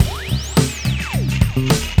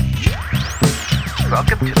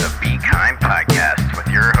Welcome to the Be Kind podcast with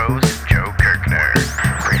your host, Joe Kirkner,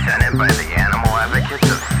 presented by the Animal Advocates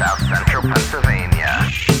of South Central Pennsylvania.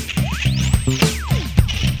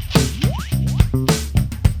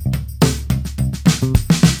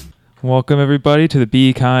 Welcome, everybody, to the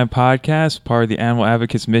Be Kind podcast, part of the Animal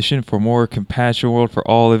Advocates mission for a more compassionate world for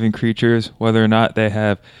all living creatures, whether or not they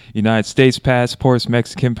have United States passports,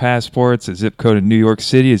 Mexican passports, a zip code in New York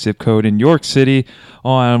City, a zip code in York City.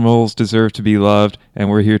 All animals deserve to be loved, and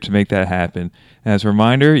we're here to make that happen. And as a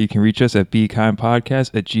reminder, you can reach us at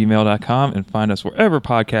bekindpodcast@gmail.com and find us wherever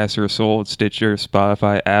podcasts are sold: Stitcher,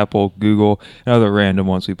 Spotify, Apple, Google, and other random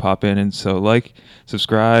ones we pop in. And so like,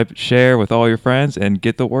 subscribe, share with all your friends, and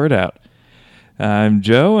get the word out. I'm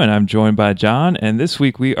Joe, and I'm joined by John, and this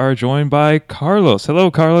week we are joined by Carlos. Hello,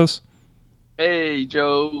 Carlos. Hey,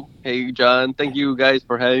 Joe. Hey, John. Thank you guys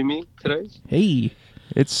for having me today. Hey.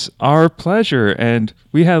 It's our pleasure, and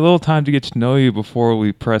we had a little time to get to know you before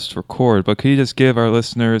we pressed record, but could you just give our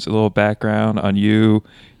listeners a little background on you,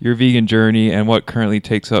 your vegan journey, and what currently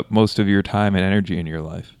takes up most of your time and energy in your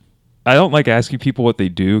life? I don't like asking people what they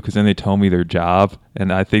do because then they tell me their job,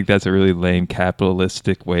 and I think that's a really lame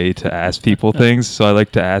capitalistic way to ask people things, so I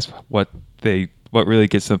like to ask what really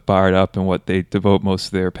gets them fired up and what they devote most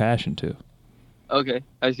of their passion to. Okay,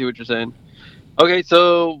 I see what you're saying. Okay,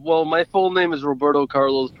 so, my full name is Roberto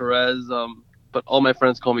Carlos Perez, but all my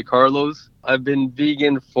friends call me Carlos. I've been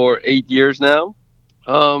vegan for 8 years now.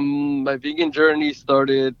 My vegan journey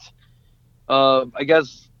started, I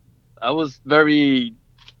guess I was very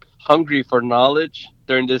hungry for knowledge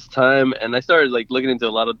during this time, and I started looking into a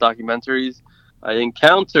lot of documentaries. I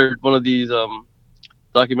encountered one of these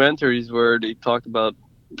documentaries where they talked about,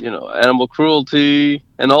 animal cruelty,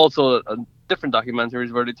 and also different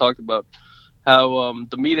documentaries where they talked about how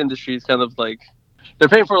the meat industry is kind of they're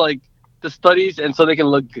paying for the studies, and so they can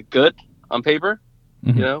look good on paper,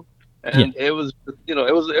 and it was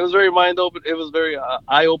it was very mind open. It was very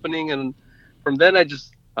eye opening, and from then I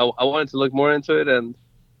wanted to look more into it, and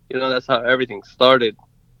that's how everything started.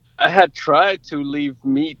 I had tried to leave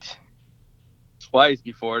meat twice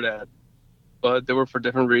before that, but they were for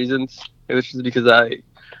different reasons. It was just because I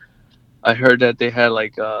heard that they had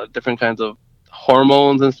different kinds of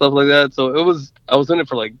hormones and stuff like that. So I was in it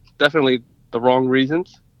for definitely the wrong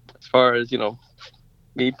reasons as far as,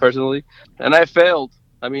 me personally. And I failed.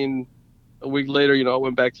 I mean, a week later, I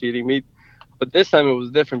went back to eating meat, but this time it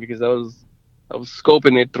was different because I was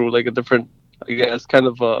scoping it through a different, I guess, kind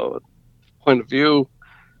of point of view.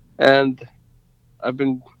 And I've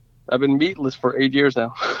been meatless for 8 years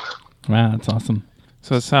now. Wow, that's awesome.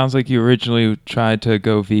 So it sounds like you originally tried to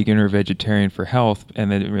go vegan or vegetarian for health, and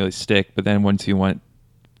that didn't really stick. But then once you went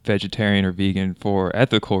vegetarian or vegan for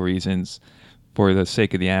ethical reasons, for the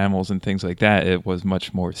sake of the animals and things like that, it was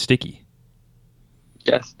much more sticky.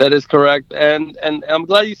 Yes, that is correct. And I'm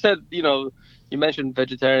glad you said, you mentioned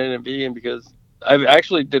vegetarian and vegan, because I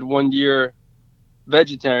actually did 1 year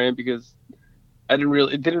vegetarian because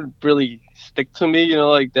it didn't really stick to me,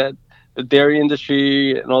 that the dairy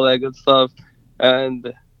industry and all that good stuff.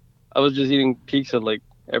 And I was just eating pizza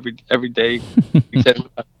every day.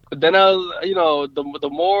 But then I was, the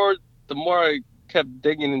more I kept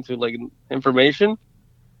digging into information,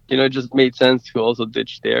 it just made sense to also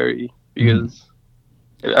ditch dairy, because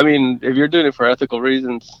I mean, if you're doing it for ethical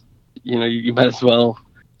reasons, you might as well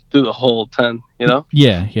do the whole 10,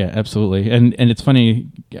 Yeah, absolutely. And it's funny,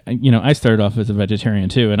 I started off as a vegetarian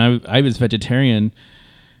too, and I was vegetarian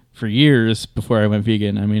for years before I went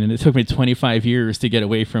vegan. I mean, and it took me 25 years to get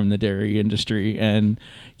away from the dairy industry. And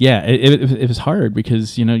yeah, it was hard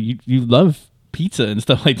because, you love pizza and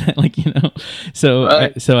stuff like that, so,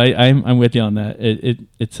 right. I'm with you on that.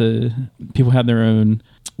 It's people have their own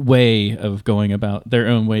way of going about their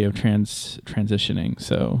own way of transitioning.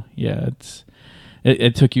 So yeah,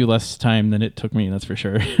 it took you less time than it took me. That's for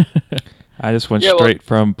sure. I just went straight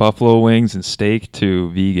from buffalo wings and steak to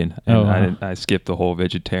vegan, and wow. I skipped the whole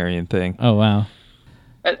vegetarian thing. Oh, wow.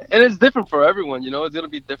 And it's different for everyone, it's going to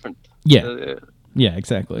be different. Yeah. Yeah,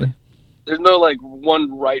 exactly. There's no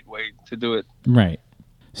one right way to do it. Right.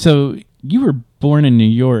 So you were born in New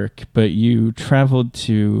York, but you traveled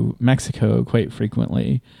to Mexico quite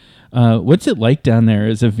frequently. What's it like down there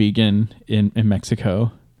as a vegan in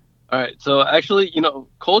Mexico? All right. So actually,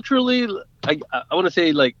 culturally, I want to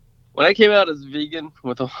say when I came out as vegan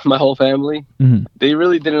with my whole family, they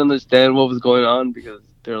really didn't understand what was going on, because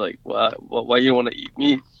they're like, why you want to eat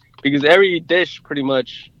meat? Because every dish pretty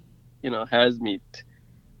much, has meat.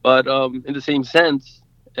 But in the same sense,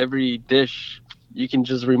 every dish, you can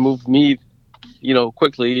just remove meat,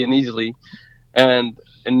 quickly and easily. And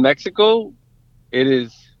in Mexico, it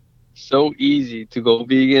is so easy to go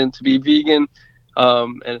vegan, to be vegan.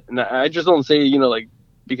 And I just don't say, like,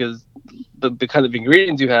 because the kind of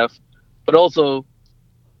ingredients you have, but also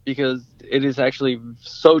because it is actually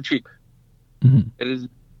so cheap. Mm-hmm. It is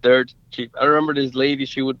dirt cheap. I remember this lady,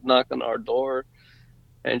 she would knock on our door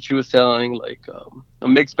and she was selling like a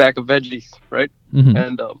mixed bag of veggies, right? Mm-hmm.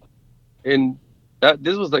 And in that,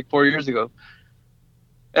 this was like 4 years ago.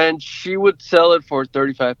 And she would sell it for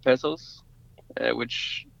 35 pesos,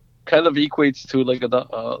 which kind of equates to like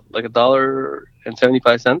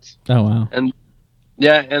 $1.75. Oh wow. And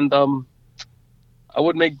yeah, and I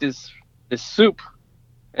would make this soup,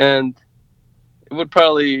 and it would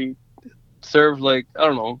probably serve like, I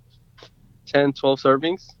don't know, 10, 12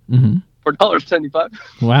 servings Mm-hmm. for $1.75.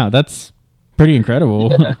 Wow, that's pretty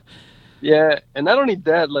incredible. Yeah. Yeah, and not only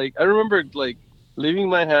that, like I remember like leaving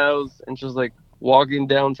my house and just like walking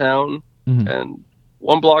downtown, Mhm. and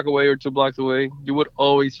 1 block away or 2 blocks away, you would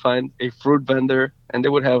always find a fruit vendor, and they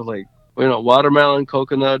would have like, watermelon,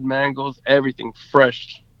 coconut, mangoes, everything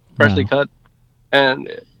freshly Wow. cut, and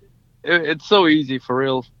it's so easy for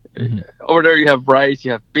real. Mhm. Over there, you have rice,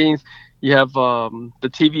 you have beans, you have the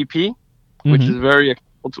TVP, which Mhm. is very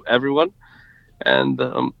accessible to everyone, and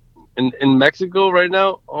in Mexico right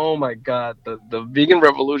now, oh my God, the vegan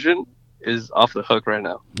revolution is off the hook right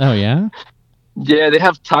now. Oh yeah. Yeah, they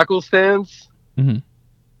have taco stands, Mm-hmm.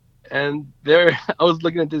 and there I was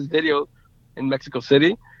looking at this video in Mexico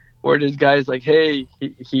City where this guy's like, hey,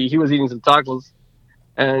 he was eating some tacos,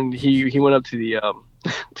 and he went up to the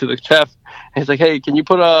to the chef, and he's like, hey, can you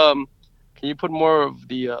put more of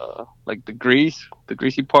the like the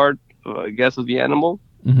greasy part, I guess, of the animal?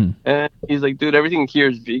 Mm-hmm. And he's like, dude, everything here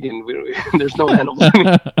is vegan. There's no animals.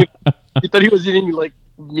 He thought he was eating like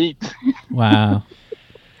meat. Wow.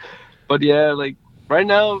 But yeah, like right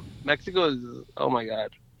now, Mexico is, oh my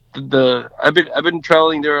God. I've been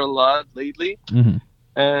traveling there a lot lately, Mm-hmm.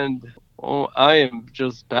 and I am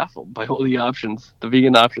just baffled by all the options, the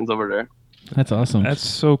vegan options over there. That's awesome. That's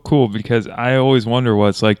so cool because I always wonder what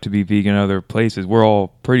it's like to be vegan in other places. We're all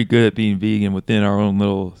pretty good at being vegan within our own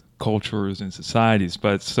little cultures and societies,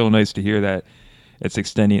 but it's so nice to hear that it's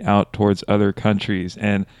extending out towards other countries.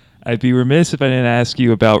 And I'd be remiss if I didn't ask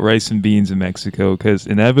you about rice and beans in Mexico, because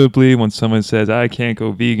inevitably when someone says, I can't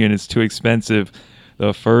go vegan, it's too expensive,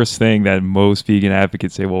 the first thing that most vegan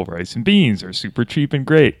advocates say, well, rice and beans are super cheap and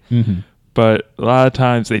great. Mm-hmm. But a lot of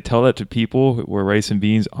times they tell that to people where rice and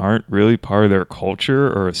beans aren't really part of their culture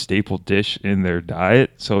or a staple dish in their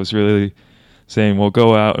diet. So it's really saying, well,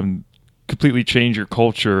 go out and completely change your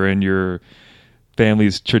culture and your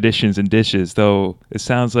family's traditions and dishes. Though it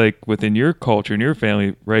sounds like within your culture and your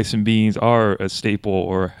family, rice and beans are a staple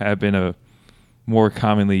or have been a more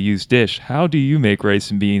commonly used dish. How do you make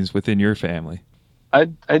rice and beans within your family? I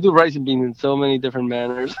do rice and beans in so many different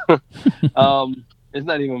manners. It's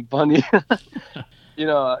not even funny.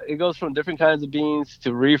 It goes from different kinds of beans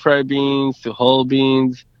to refried beans to whole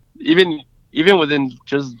beans. Even within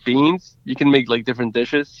just beans, you can make like different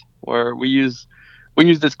dishes where we use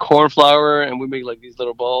this corn flour and we make like these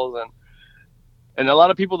little balls, and a lot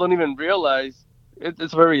of people don't even realize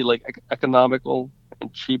it's very like economical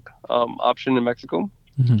and cheap option in Mexico.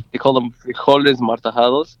 Mm-hmm. They call them frijoles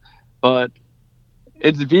martajados, but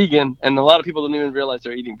it's vegan, and a lot of people don't even realize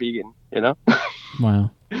they're eating vegan. Wow.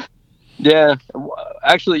 Yeah,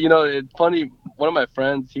 actually, it's funny. One of my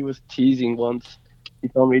friends, he was teasing once. He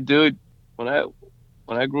told me, dude, when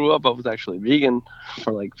I grew up, I was actually vegan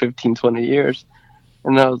for like 15, 20 years.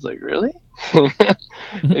 And I was like, really?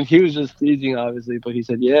 And he was just teasing, obviously. But he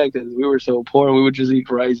said, yeah, because we were so poor and we would just eat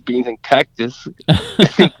rice, beans, and cactus.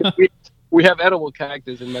 We have edible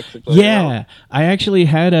cactus in Mexico. Yeah, I actually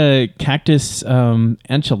had a cactus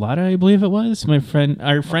enchilada, I believe it was.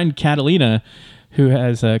 Our friend Catalina, who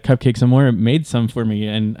has Cupcakes and More, made some for me,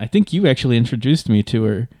 and I think you actually introduced me to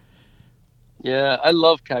her. Yeah, I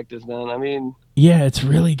love cactus, man. I mean, yeah, it's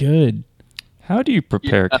really good. How do you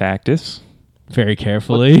prepare cactus? Very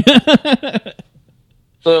carefully.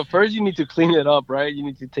 So first you need to clean it up, right? You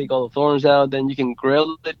need to take all the thorns out. Then you can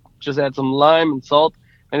grill it. Just add some lime and salt.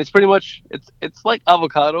 And it's pretty much, it's like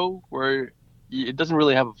avocado where it doesn't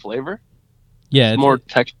really have a flavor. Yeah, it's more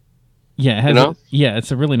texture. Yeah, it has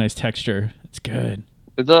it's a really nice texture. It's good.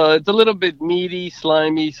 It's a little bit meaty,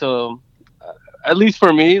 slimy. So at least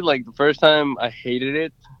for me, like the first time I hated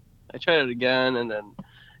it. I tried it again, and then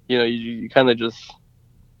you kind of just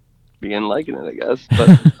begin liking it, I guess.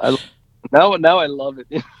 But now I love it.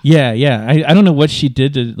 Yeah. I don't know what she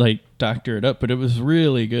did to like doctor it up, but it was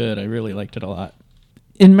really good. I really liked it a lot.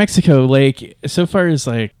 In Mexico, like so far as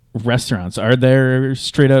like restaurants, are there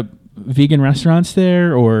straight up vegan restaurants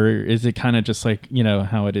there, or is it kind of just like,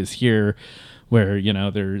 how it is here, where,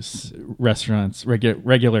 there's restaurants,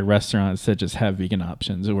 regular restaurants that just have vegan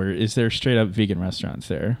options, or is there straight up vegan restaurants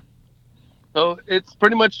there? So it's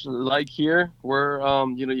pretty much like here, where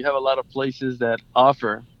you have a lot of places that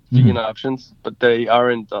offer vegan options, but they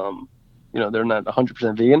aren't they're not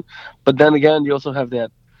 100% vegan. But then again, you also have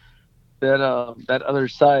that other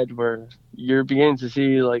side where you're beginning to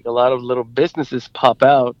see like a lot of little businesses pop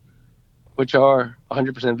out, which are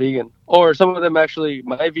 100% vegan, or some of them actually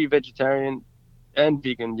might be vegetarian and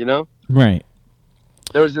vegan. Right.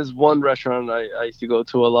 There was this one restaurant I used to go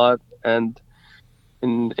to a lot, and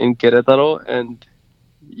in Querétaro, and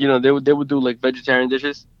they would do like vegetarian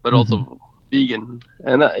dishes, but also vegan.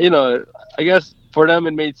 And I guess for them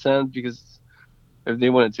it made sense, because if they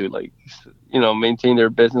wanted to like maintain their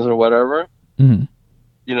business or whatever,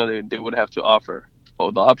 they would have to offer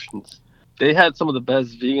both options. They had some of the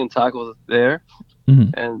best vegan tacos there,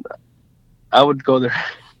 and I would go there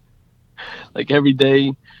like every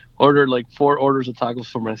day, order like 4 orders of tacos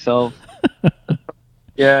for myself.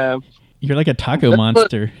 Yeah. You're like a taco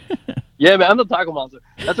monster. Yeah, man, I'm the taco monster.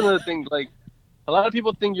 That's another thing. Like, a lot of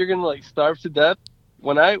people think you're gonna like starve to death.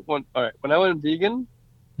 When I went vegan,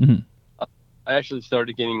 I actually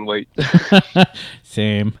started gaining weight.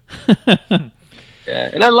 Same.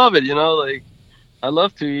 Yeah, and I love it. Like, I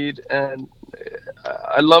love to eat, and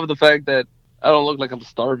I love the fact that I don't look like I'm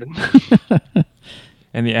starving.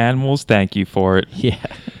 And the animals thank you for it. Yeah.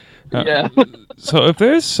 Yeah. So if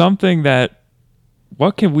there's something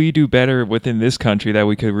what can we do better within this country that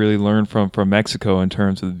we could really learn from Mexico in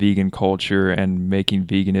terms of vegan culture and making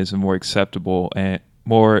veganism more acceptable and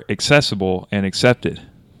more accessible and accepted?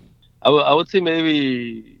 I would say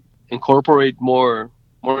maybe incorporate more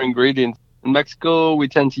ingredients. In Mexico, we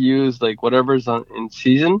tend to use like whatever's in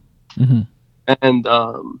season, and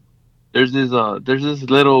there's this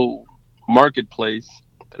little marketplace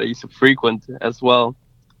that I used to frequent as well,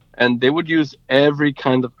 and they would use every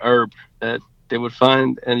kind of herb that they would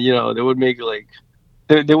find, and they would make like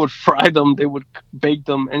they would fry them, they would bake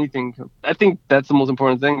them, anything. I think that's the most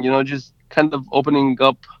important thing, just kind of opening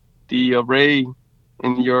up the array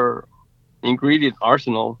in your ingredient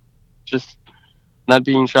arsenal, just not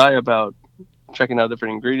being shy about checking out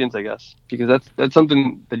different ingredients, I guess, because that's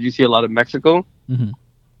something that you see a lot in Mexico,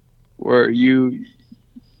 where you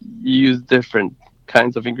use different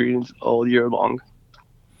kinds of ingredients all year long.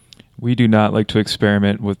 We do not like to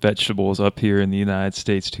experiment with vegetables up here in the United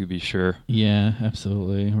States, to be sure. Yeah,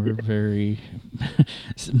 absolutely. We're very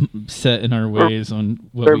set in our ways on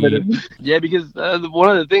what we eat. Yeah, because one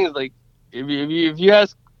of the things, like, if you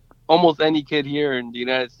ask almost any kid here in the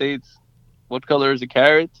United States, what color is a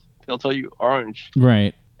carrot, they'll tell you orange.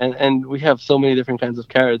 Right. And we have so many different kinds of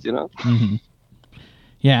carrots,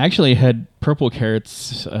 Yeah, I actually had purple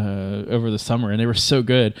carrots over the summer, and they were so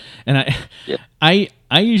good. And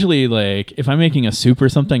I usually, like, if I'm making a soup or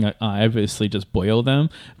something, I obviously just boil them.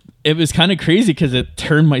 It was kind of crazy because it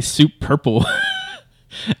turned my soup purple.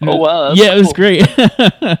 Oh, wow. Yeah, it was great.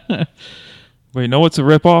 Wait, you know what's a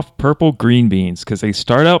ripoff? Purple green beans, because they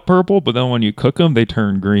start out purple, but then when you cook them, they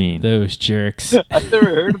turn green. Those jerks. I've never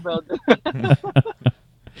heard about that.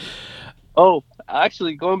 Oh,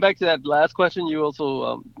 actually, going back to that last question, you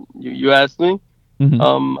also you asked me.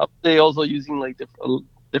 They also using like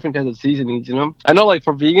different kinds of seasonings. I know, like,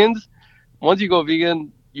 for vegans, once you go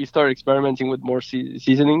vegan, you start experimenting with more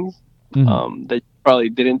seasonings that you probably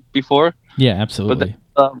didn't before. Yeah, absolutely.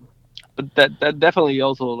 But that definitely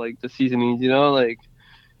also, like, the seasonings. Like,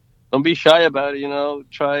 don't be shy about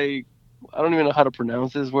it. Try. I don't even know how to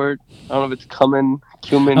pronounce this word. I don't know if it's cumin.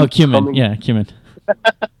 Oh, cumin. Yeah, cumin.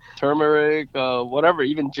 Turmeric, whatever,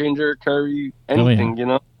 even ginger, curry, anything,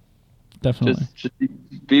 Definitely. Just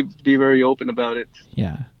be very open about it.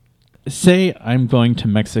 Yeah. Say I'm going to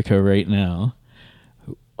Mexico right now.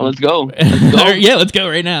 Well, let's go. Yeah, let's go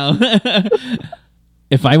right now.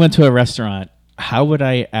 If I went to a restaurant, how would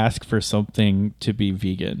I ask for something to be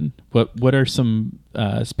vegan? What are some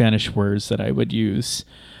Spanish words that I would use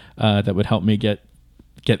that would help me get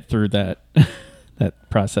through that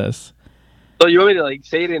process? So you want me to, like,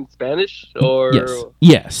 say it in Spanish, or? Yes.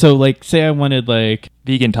 Yeah. So, like, say I wanted, like,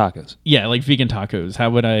 vegan tacos. Yeah, like vegan tacos.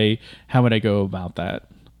 How would I go about that?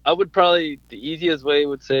 I would probably, the easiest way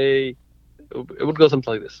would say, it would go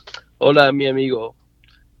something like this. Hola, mi amigo.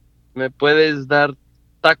 ¿Me puedes dar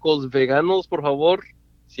tacos veganos, por favor?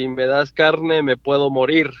 Si me das carne, me puedo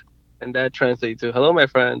morir. And that translates to, hello, my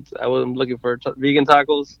friend. I'm looking for vegan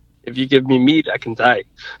tacos. If you give me meat, I can die.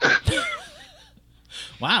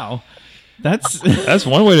 Wow. That's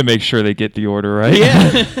one way to make sure they get the order right.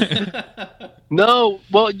 Yeah. No,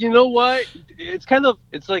 well, you know what?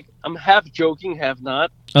 It's like I'm half joking, half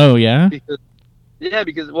not. Oh yeah.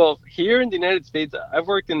 Because well, here in the United States, I've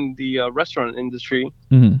worked in the restaurant industry.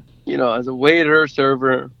 Mm-hmm. You know, as a waiter,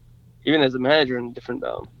 server, even as a manager in different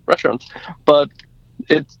restaurants. But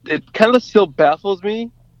it kind of still baffles me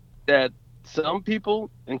that some people,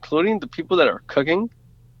 including the people that are cooking,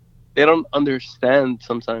 they don't understand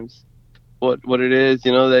sometimes what it is,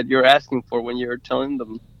 you know, that you're asking for when you're telling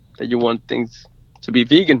them that you want things to be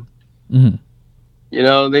vegan. Mm-hmm. You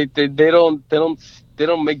know, they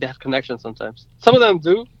don't make that connection sometimes. Some of them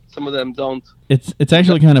do, some of them don't. It's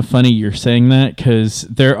actually kind of funny you're saying that, because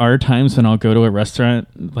there are times when I'll go to a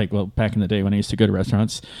restaurant, like, well, back in the day when I used to go to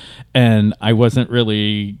restaurants, and I wasn't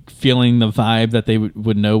really feeling the vibe that they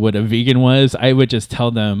would know what a vegan was. I would just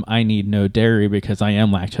tell them I need no dairy because I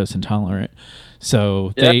am lactose intolerant.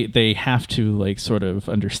 So they have to like sort of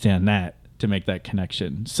understand that to make that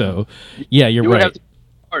connection. So yeah, you're you right. Have to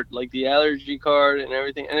card, like the allergy card and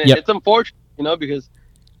everything, and Yep. it's unfortunate, you know, because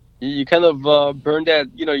you kind of burn that,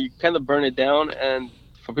 you know, you kind of burn it down, and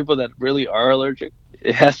for people that really are allergic,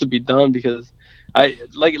 it has to be done, because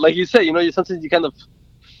like you said, you know, sometimes you kind of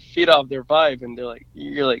feed off their vibe, and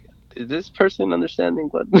you're like, is this person understanding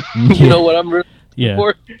what you know what I'm really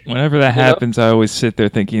for? Whenever that happens, I always sit there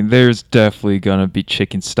thinking there's definitely gonna be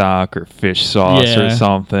chicken stock or fish sauce or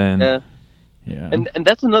something. Yeah. And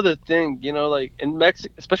that's another thing, you know, like in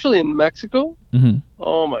Mexico, especially in Mexico. Mm-hmm.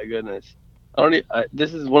 Oh my goodness.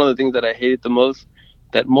 This is one of the things that I hated the most,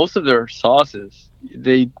 that most of their sauces,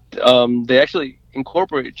 they actually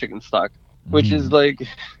incorporate chicken stock, which is like,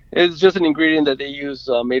 it's just an ingredient that they use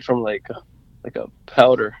made from like a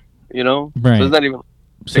powder, you know? Right. So it's not even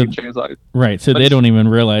chicken stock. Right. So But they don't even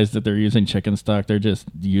realize that they're using chicken stock. They're just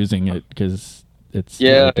using it because it's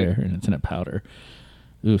right there and it's in a powder.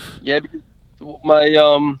 Oof. Yeah, because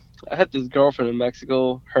I had this girlfriend in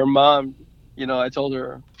Mexico. Her mom, you know, I told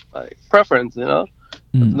her like preference, you know,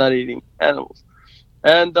 of not eating animals,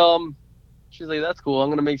 and she's like, "That's cool.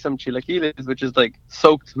 I'm gonna make some chilaquiles, which is like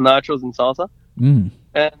soaked nachos and salsa."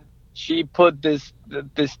 And she put this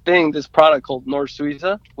product called Nor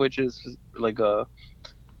Suiza, which is like it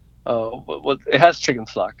has chicken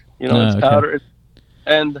stock, you know, it's powder,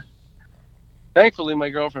 and thankfully my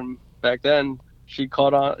girlfriend back then, she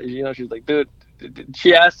caught on, you know, she's like, dude,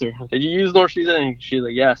 she asked her, did you use Nor Suiza? And she's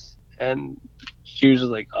like, yes. And she was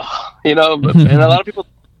just like, oh, you know, and a lot of people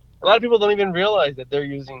don't even realize that they're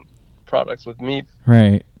using products with meat.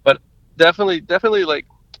 Right. But definitely like,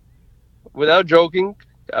 without joking,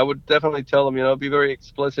 I would definitely tell them, you know, be very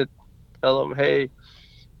explicit. Tell them, hey,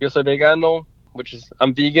 yo soy vegano, which is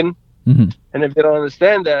I'm vegan. Mm-hmm. And if they don't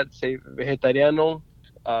understand that, say vegetariano.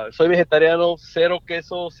 Soy vegetariano, cero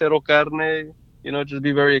queso, cero carne. You know, just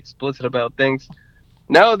be very explicit about things.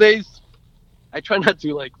 Nowadays, I try not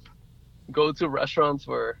to like go to restaurants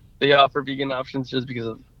where they offer vegan options just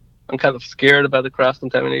because I'm kind of scared about the cross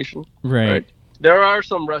contamination. Right. There are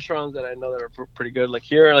some restaurants that I know that are pretty good. Like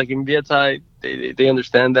here, like in Vietai, they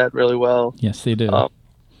understand that really well. Yes, they do.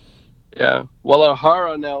 Yeah.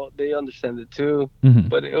 Guadalajara now, they understand it too. Mm-hmm.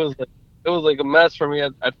 But it was like a mess for me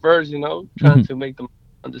at first, you know, trying to make them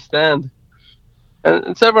understand.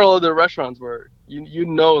 And several other restaurants where you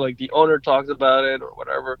know, like the owner talks about it or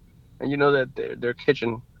whatever, and you know that their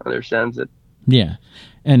kitchen understands it. Yeah,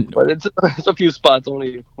 but it's a few spots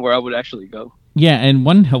only where I would actually go. Yeah, and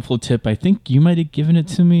one helpful tip, I think you might have given it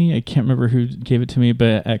to me. I can't remember who gave it to me,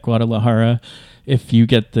 but at Guadalajara, if you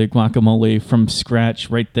get the guacamole from scratch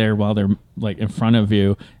right there while they're like in front of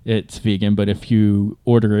you, it's vegan. But if you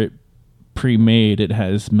order it pre-made, it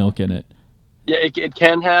has milk in it. Yeah, it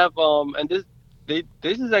can have and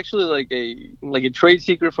this is actually like a trade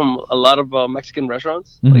secret from a lot of Mexican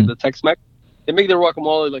restaurants, like the Tex-Mex. They make their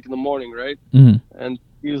guacamole like in the morning, right? Mm-hmm. And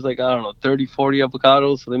use like, I don't know, 30, 40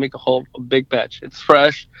 avocados. So they make a big batch. It's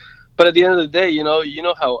fresh. But at the end of the day, you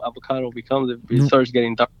know how avocado becomes. It starts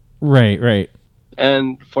getting dark. Right.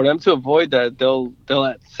 And for them to avoid that, they'll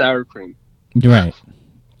add sour cream. Right.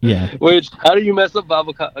 Yeah. Which, how do you mess up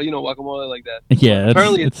avocado, guacamole like that? Yeah,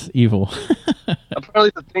 apparently it's evil.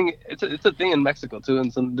 Apparently it's a thing in Mexico too, in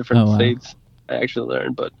some different states. I actually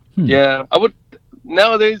learned, but yeah,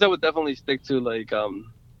 nowadays I would definitely stick to like to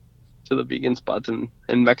the vegan spots in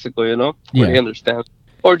Mexico, you know, where they understand,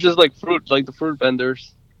 or just like the fruit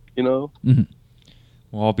vendors, you know. Mm-hmm.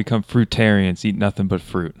 We'll all become fruitarians, eat nothing but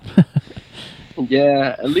fruit.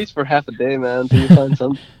 Yeah, at least for half a day, man, until you find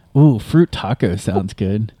something. Ooh, fruit taco sounds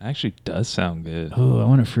good. Actually does sound good. Oh, I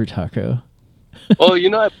want a fruit taco. Oh, I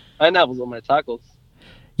have pineapples on my tacos.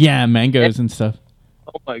 Yeah, mangoes and stuff.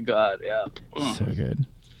 Oh my God, yeah. So good.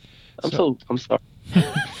 I'm sorry.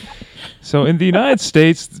 So in the United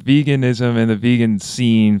States, veganism and the vegan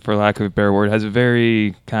scene, for lack of a better word, has a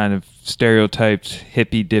very kind of stereotyped,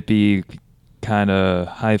 hippy-dippy, kind of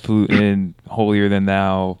highfalutin,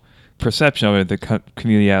 holier-than-thou perception of it, the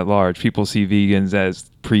community at large. People see vegans as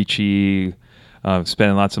preachy,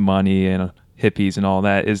 spending lots of money, and hippies and all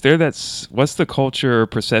that. Is there what's the culture or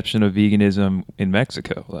perception of veganism in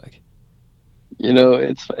Mexico like? You know,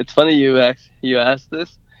 it's funny you asked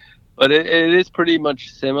this, but it is pretty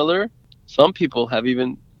much similar. Some people have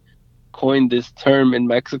even coined this term in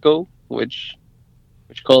Mexico, which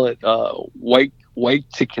call it white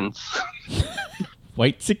chickens.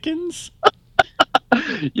 White chickens?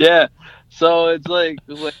 Yeah. So it's like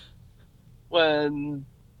when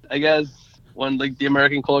I guess when like the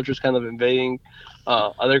American culture is kind of invading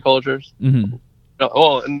other cultures. Mm-hmm.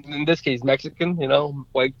 Well, in this case, Mexican,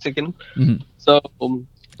 white chicken. Mm-hmm. So,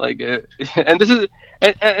 and this is,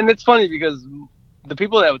 and it's funny because the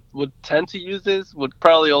people that would tend to use this would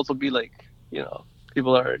probably also be like,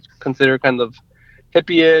 people are considered kind of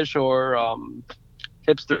hippie-ish or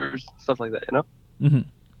hipsters, stuff like that, Mm-hmm.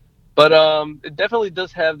 But it definitely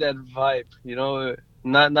does have that vibe,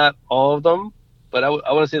 Not all of them, but I want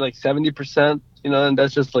to say like 70%, and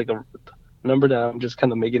that's just like a number that I'm just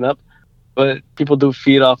kind of making up. But people do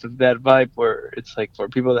feed off of that vibe where it's like for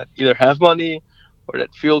people that either have money or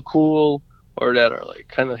that feel cool or that are like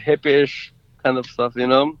kind of hippish kind of stuff,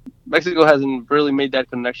 Mexico hasn't really made that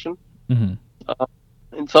connection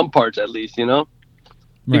Mm-hmm. in some parts at least, Right.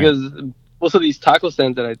 because most of these taco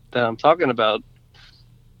stands that I'm talking about,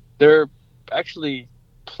 they're actually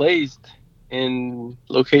placed in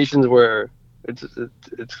locations where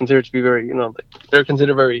it's considered to be very, like they're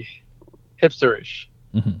considered very hipsterish.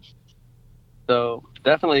 Mm-hmm. So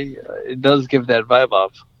definitely, it does give that vibe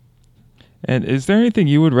off. And is there anything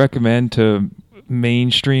you would recommend to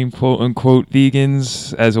mainstream quote unquote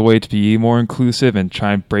vegans as a way to be more inclusive and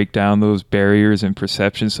try and break down those barriers and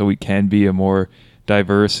perceptions so we can be a more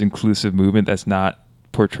diverse, inclusive movement that's not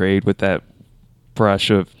portrayed with that brush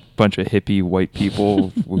of bunch of hippie white people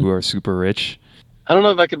who are super rich? I don't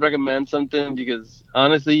know if I could recommend something because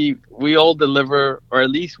honestly, we all deliver, or at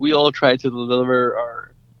least we all try to deliver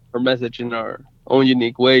our message in our own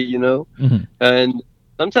unique way, Mm-hmm. And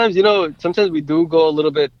sometimes we do go a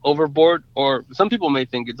little bit overboard, or some people may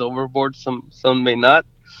think it's overboard, some may not.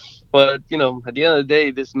 But at the end of the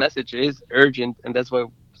day, this message is urgent, and that's why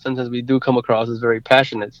sometimes we do come across as very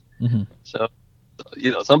passionate. Mm-hmm. So,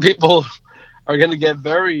 some people are going to get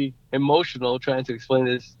very emotional trying to explain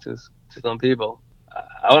this to some people.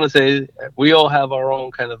 I want to say we all have our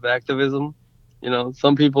own kind of activism.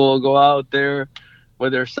 Some people go out there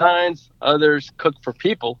with their signs, others cook for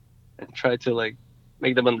people and try to like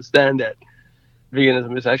make them understand that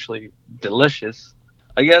veganism is actually delicious.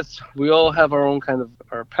 I guess we all have our own kind of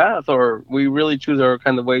our path, or we really choose our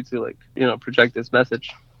kind of way to project this message.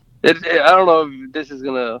 I don't know if this is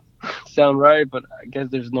gonna sound right, but I guess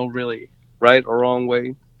there's no really right or wrong way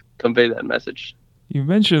to convey that message. You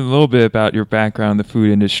mentioned a little bit about your background in the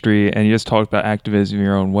food industry, and you just talked about activism in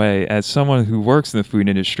your own way. As someone who works in the food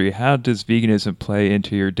industry, how does veganism play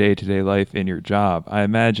into your day-to-day life in your job? I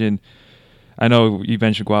know you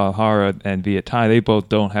mentioned Guadalajara and Via Thai, they both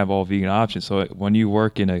don't have all vegan options. So when you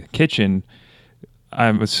work in a kitchen,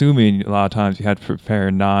 I'm assuming a lot of times you have to prepare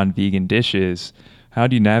non-vegan dishes. How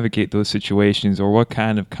do you navigate those situations, or what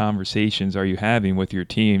kind of conversations are you having with your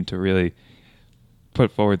team to really put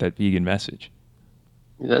forward that vegan message?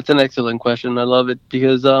 That's an excellent question. I love it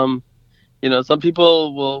because some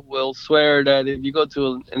people will swear that if you go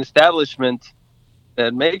to an establishment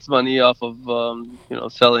that makes money off of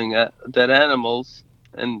selling dead animals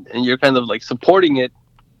and you're kind of like supporting it,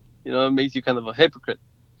 it makes you kind of a hypocrite.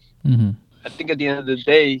 Mm-hmm. I think at the end of the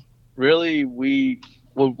day, really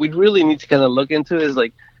what we really need to kind of look into is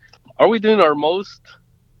like, are we doing our most,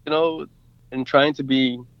 in trying to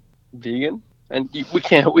be vegan? And we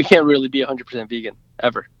can't really be 100% vegan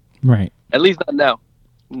ever. Right. At least not now.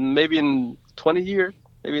 Maybe in 20 years,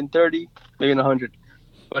 maybe in 30, maybe in 100.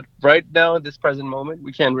 But right now, at this present moment,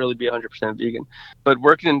 we can't really be 100% vegan. But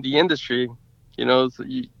working in the industry, so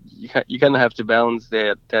you kind of have to balance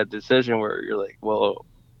that decision where you're like, well,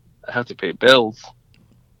 I have to pay bills,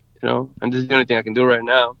 and this is the only thing I can do right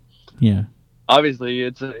now. Yeah. Obviously,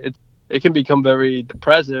 it can become very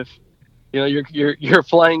depressive. You're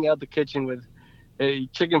flying out the kitchen with a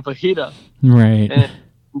chicken fajita, Right. and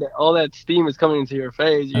all that steam is coming into your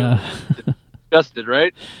face. You're disgusted,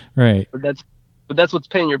 right? Right. But that's what's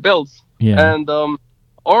paying your bills. Yeah. And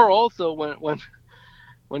or also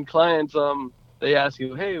when clients they ask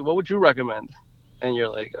you, hey, what would you recommend? and you're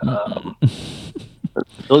like,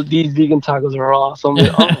 these vegan tacos are awesome.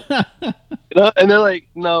 Oh. And they're like,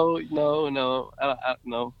 no, no.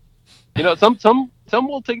 Some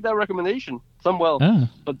will take that recommendation. Some will,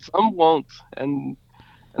 but some won't. And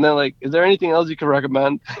then like, is there anything else you can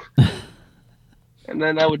recommend? And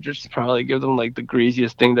then I would just probably give them like the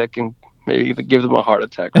greasiest thing that can maybe give them a heart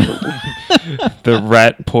attack or something. The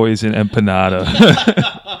rat poison empanada.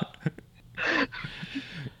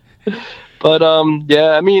 But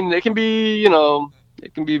yeah, I mean, it can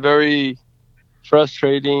be very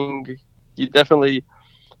frustrating. You definitely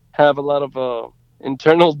have a lot of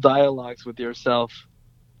internal dialogues with yourself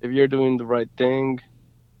if you're doing the right thing,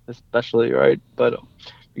 especially, right? But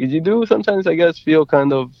because you do sometimes, I guess, feel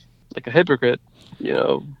kind of like a hypocrite,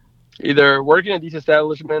 either working at these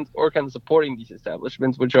establishments or kind of supporting these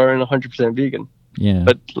establishments, which are 100% vegan. Yeah.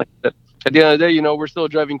 But like at the end of the day, we're still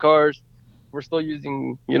driving cars. We're still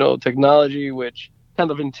using, technology, which kind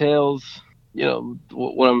of entails,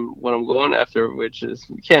 what I'm going after, which is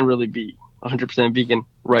we can't really be 100% vegan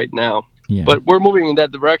right now. Yeah. But we're moving in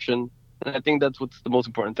that direction, and I think that's what's the most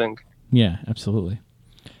important thing. Yeah, absolutely.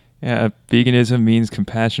 Yeah, veganism means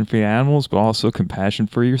compassion for the animals, but also compassion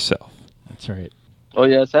for yourself. That's right. Oh,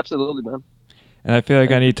 yes, absolutely, man. And I feel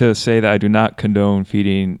like I need to say that I do not condone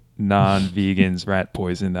feeding non-vegans rat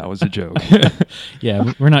poison. That was a joke.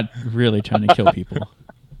 Yeah, we're not really trying to kill people.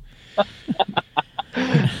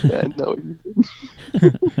 Yeah, no.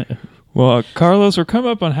 Well, Carlos, we're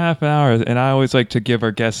coming up on half an hour, and I always like to give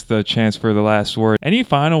our guests the chance for the last word. Any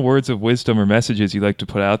final words of wisdom or messages you'd like to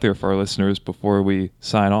put out there for our listeners before we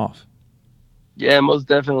sign off? Yeah, most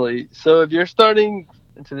definitely. So if you're starting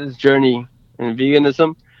into this journey in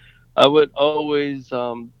veganism, I would always,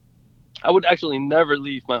 I would actually never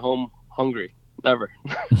leave my home hungry. Never.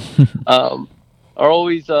 Or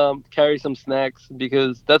always carry some snacks,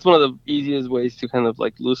 because that's one of the easiest ways to kind of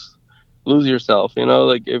like lose yourself.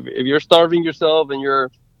 Like if you're starving yourself and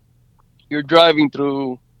you're driving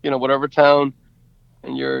through whatever town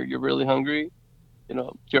and you're really hungry,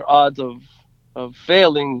 your odds of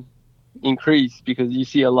failing increase because you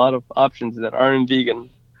see a lot of options that aren't vegan.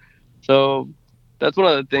 So that's one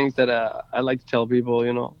of the things that I like to tell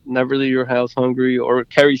people, never leave your house hungry or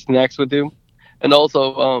carry snacks with you. And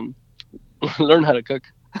also learn how to cook.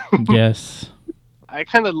 Yes. I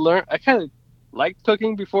kind of liked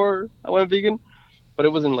cooking before I went vegan, but it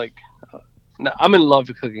wasn't like, I'm in love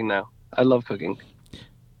with cooking now. I love cooking.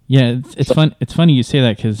 Yeah, it's fun. It's funny you say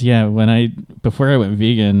that because before I went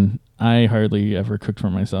vegan, I hardly ever cooked for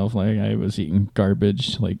myself. Like I was eating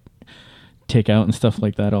garbage, like takeout and stuff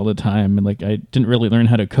like that all the time, and like I didn't really learn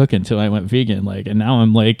how to cook until I went vegan. Like, and now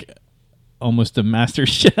I'm like almost a master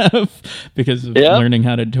chef because of learning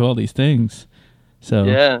how to do all these things. So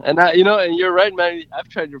yeah, and and you're right, man. I've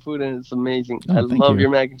tried your food and it's amazing. I love your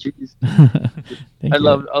mac and cheese. I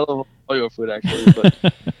love all your food actually, but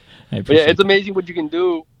yeah, it's amazing what you can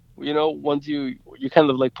do. Once you kind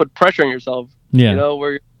of like put pressure on yourself. Yeah.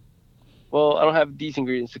 Where well, I don't have these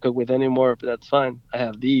ingredients to cook with anymore, but that's fine. I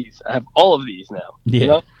have these. I have all of these now.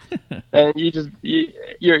 Yeah. And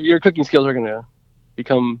your cooking skills are gonna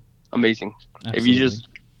become amazing. Absolutely. if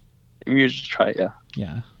you just try it. Yeah.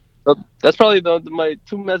 Yeah. So that's probably my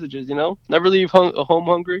two messages. Never leave home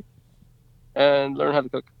hungry, and learn how to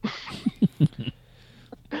cook.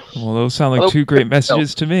 Well, those sound like two great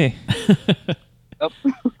messages to me. Yep.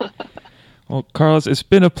 Well, Carlos, it's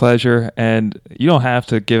been a pleasure, and you don't have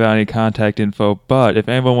to give out any contact info, but if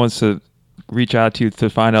anyone wants to reach out to you to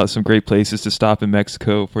find out some great places to stop in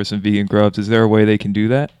Mexico for some vegan grubs, is there a way they can do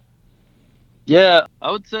that? Yeah,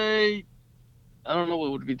 I would say, I don't know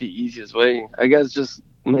what would be the easiest way. I guess just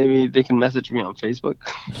maybe they can message me on Facebook.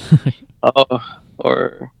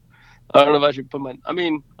 Or I don't know if I should I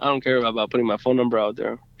don't care about putting my phone number out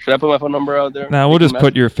there. Should I put my phone number out there? No, we'll just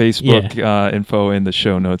put your Facebook info in the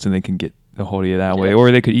show notes, and they can get a hold of you that way. Or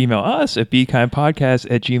they could email us at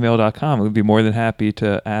bekindpodcast@gmail.com. We'd be more than happy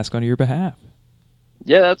to ask on your behalf.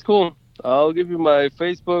 Yeah, that's cool. I'll give you my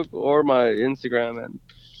Facebook or my Instagram, and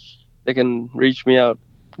they can reach me out.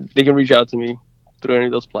 They can reach out to me through any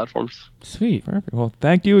of those platforms. Sweet. Perfect. Well,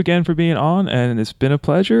 thank you again for being on, and it's been a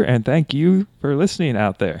pleasure, and thank you for listening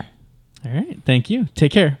out there. All right. Thank you.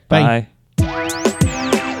 Take care. Bye. Thank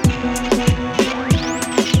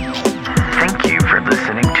you for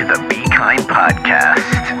listening to the Be Kind podcast,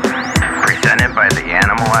 presented by the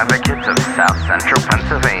Animal Advocates of South Central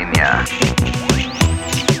Pennsylvania.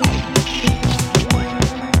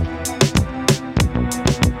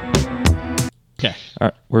 Okay. All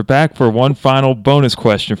right. We're back for one final bonus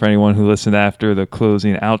question for anyone who listened after the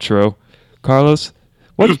closing outro. Carlos,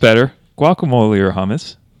 what's better, guacamole or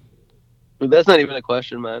hummus? That's not even a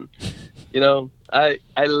question, man. I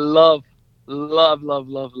love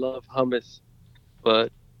hummus,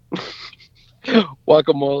 but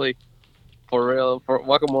guacamole for real. For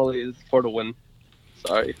guacamole is for the win.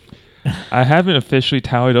 Sorry. I haven't officially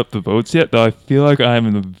tallied up the votes yet, though I feel like I'm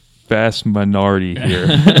in the vast minority here.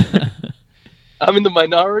 I'm in the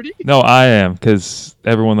minority? No, I am, because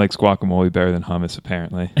everyone likes guacamole better than hummus,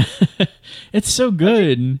 apparently. It's so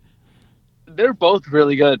good. They're both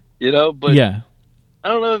really good, but Yeah. I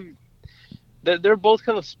don't know if they're both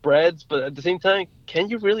kind of spreads, but at the same time, can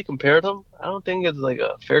you really compare them? I don't think it's like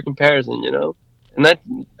a fair comparison, And that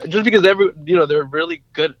just because they're really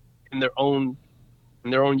good in their own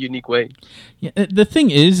unique way. Yeah, the thing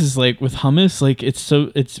is like with hummus, like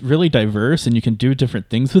it's really diverse and you can do different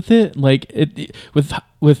things with it. Like with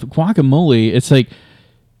guacamole, it's like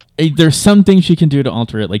there's some things you can do to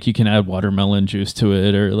alter it. Like you can add watermelon juice to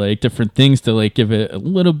it or like different things to like give it a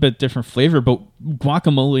little bit different flavor. But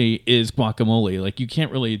guacamole is guacamole. Like you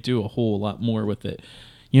can't really do a whole lot more with it.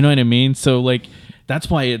 You know what I mean? So like that's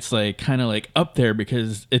why it's like kind of like up there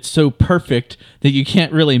because it's so perfect that you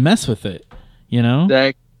can't really mess with it.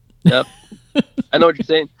 Yep. I know what you're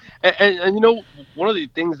saying. And one of the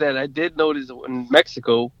things that I did notice in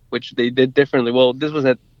Mexico, which they did differently. Well, this was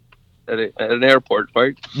at an airport,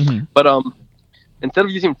 right? Mm-hmm. But instead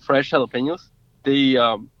of using fresh jalapenos,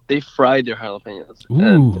 they fried their jalapenos. Ooh.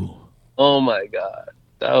 And, oh my god,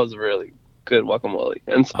 that was really good guacamole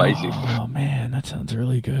and spicy. Oh man, that sounds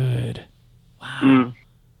really good. Wow. Mm.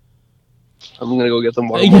 I'm gonna go get some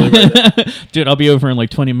guacamole right now. Dude, I'll be over in like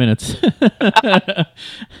 20 minutes.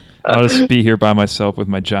 I'll just be here by myself with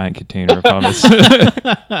my giant container of hummus.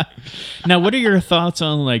 Now, what are your thoughts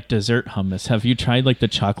on like dessert hummus? Have you tried like the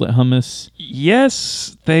chocolate hummus?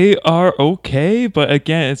 Yes, they are okay, but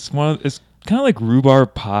again, it's kind of like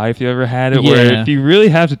rhubarb pie if you ever had it, where if you really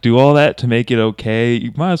have to do all that to make it okay,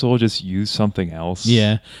 you might as well just use something else.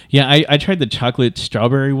 Yeah. I tried the chocolate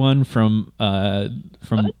strawberry one from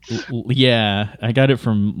yeah, I got it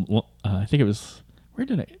from I think it was, where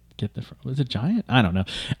did I get that from? Was it Giant? I don't know.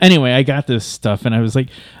 Anyway, I got this stuff and I was like,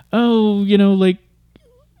 oh, like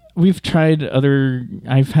I've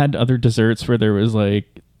had other desserts where there was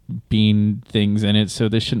like bean things in it, so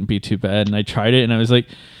this shouldn't be too bad. And I tried it and I was like,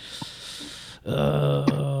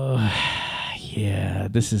 yeah,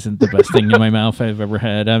 this isn't the best thing in my mouth I've ever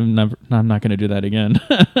had. I'm not going to do that again.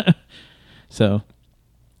 So,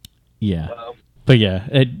 yeah. Wow. But yeah,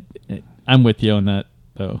 I'm with you on that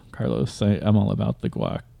though, Carlos. I'm all about the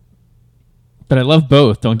guac. But I love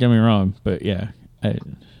both, don't get me wrong. But yeah. Yeah,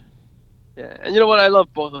 and you know what? I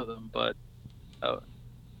love both of them, but if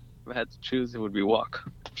I had to choose, it would be guac.